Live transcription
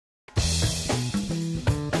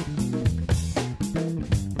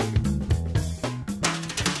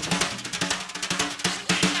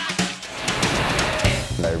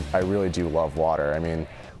I really do love water. I mean,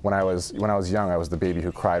 when I was young, I was the baby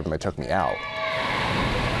who cried when they took me out.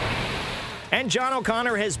 And Jon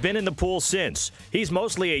O'Connor has been in the pool since. He's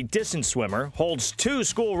mostly a distance swimmer, holds 2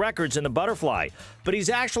 school records in the butterfly, but he's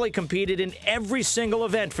actually competed in every single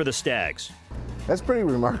event for the Stags. That's pretty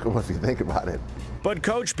remarkable if you think about it. But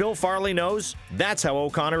Coach Bill Farley knows that's how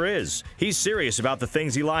O'Connor is. He's serious about the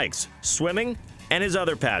things he likes, swimming and his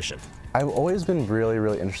other passion. I've always been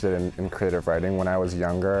really interested in creative writing. When I was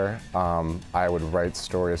younger, I would write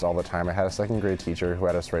stories all the time. I had a 2nd grade teacher who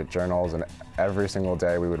had us write journals, and every single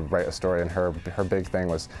day we would write a story, and her big thing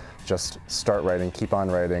was just start writing, keep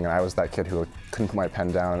on writing, and I was that kid who couldn't put my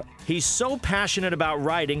pen down. He's so passionate about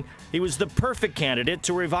writing, he was the perfect candidate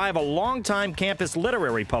to revive a longtime campus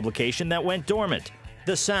literary publication that went dormant,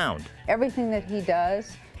 The Sound. Everything that he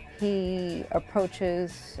does, he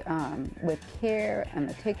approaches with care and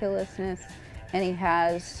meticulousness, and he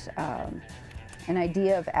has an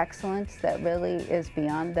idea of excellence that really is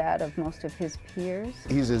beyond that of most of his peers.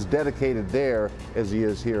 He's as dedicated there as he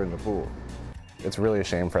is here in the pool. It's really a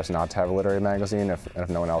shame for us not to have a literary magazine if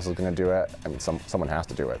no one else is going to do it. I mean, someone has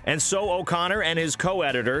to do it. And so O'Connor and his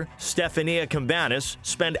co-editor, Stephania Cambanis,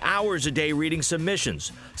 spend hours a day reading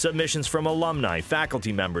submissions from alumni,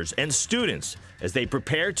 faculty members, and students as they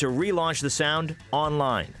prepare to relaunch The Sound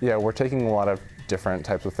online. Yeah, we're taking a lot of different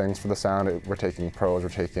types of things for The Sound. We're taking prose, we're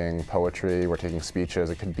taking poetry, we're taking speeches.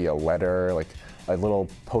 It could be a letter, like a little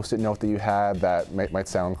post-it note that you had that might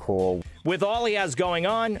sound cool. With all he has going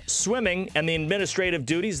on, swimming, and the administrative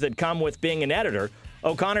duties that come with being an editor,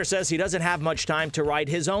 O'Connor says he doesn't have much time to write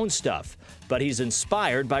his own stuff, but he's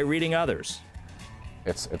inspired by reading others.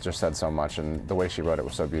 It just said so much, and the way she wrote it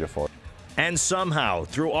was so beautiful. And somehow,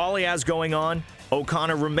 through all he has going on,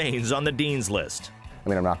 O'Connor remains on the dean's list. I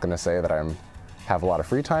mean, I'm not going to say that I have a lot of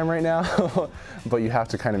free time right now, but you have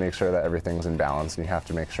to kind of make sure that everything's in balance, and you have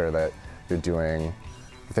to make sure that you're doing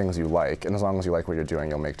the things you like, and as long as you like what you're doing,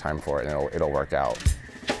 you'll make time for it, and it'll work out.